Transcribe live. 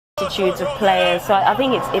attitudes of players. So I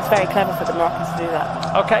think it's very clever for the Moroccans to do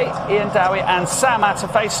that. OK, Ian Dowie and Sam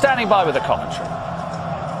Atafe standing by with the commentary.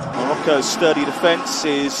 Morocco's sturdy defence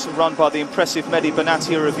is run by the impressive Mehdi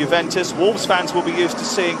Benatia of Juventus. Wolves fans will be used to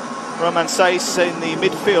seeing Romain Saiss in the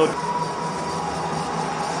midfield.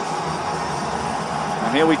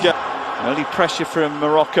 And here we go. Early pressure from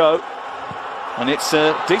Morocco. And it's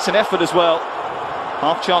a decent effort as well.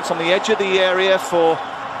 Half chance on the edge of the area for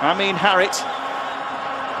Amin Harit.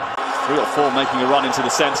 3 or 4 making a run into the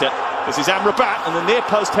centre. This is Amrabat, and the near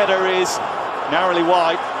post header is narrowly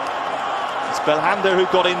wide. It's Belhanda who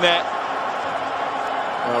got in there.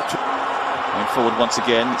 Going forward once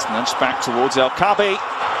again, it's nudged back towards El Kabi.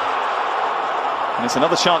 And it's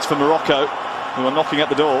another chance for Morocco, who are knocking at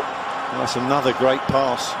the door. That's another great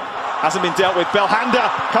pass. Hasn't been dealt with. Belhanda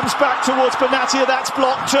comes back towards Benatia, that's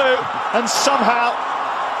blocked too. And somehow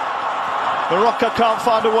Morocco can't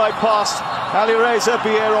find a way past Alireza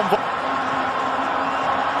on.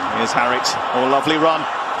 Here's Harit, oh lovely run.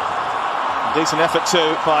 Decent effort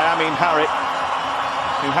too by Amin Harit,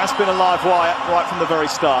 who has been a live wire right from the very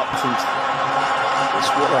start. It's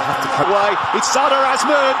what they have to cut away. It's Sadar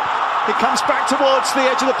Azmoun. It comes back towards the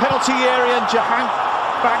edge of the penalty area, and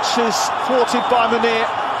Jahanbakhsh is thwarted by Munir.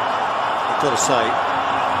 I've got to say,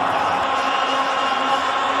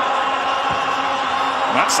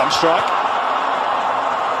 and that's some strike.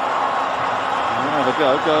 There we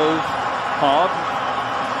go hard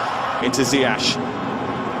into Ziyech.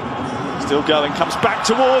 Still going, comes back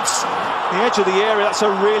towards the edge of the area. That's a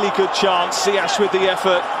really good chance. Ziyech with the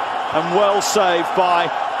effort, and well saved by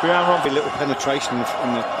Brian Ron. A little penetration in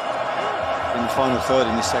the final third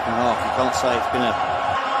in the second half. You can't say it's been a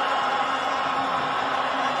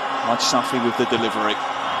much Safi with the delivery.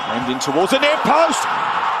 Aimed in towards the near post.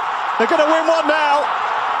 They're going to win one now.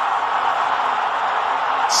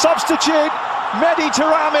 Substitute Mehdi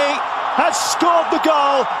Tarami has scored the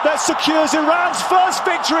goal that secures Iran's first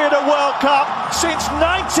victory at a World Cup since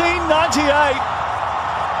 1998.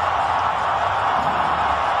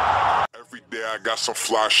 Every day I got some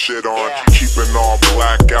fly shit on, keeping all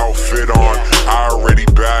black outfit on. I already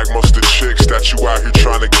bagged most of the chicks that you out here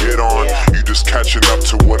trying to get on. You just catching up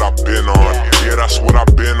to what I've been on. Yeah, that's what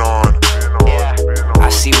I've been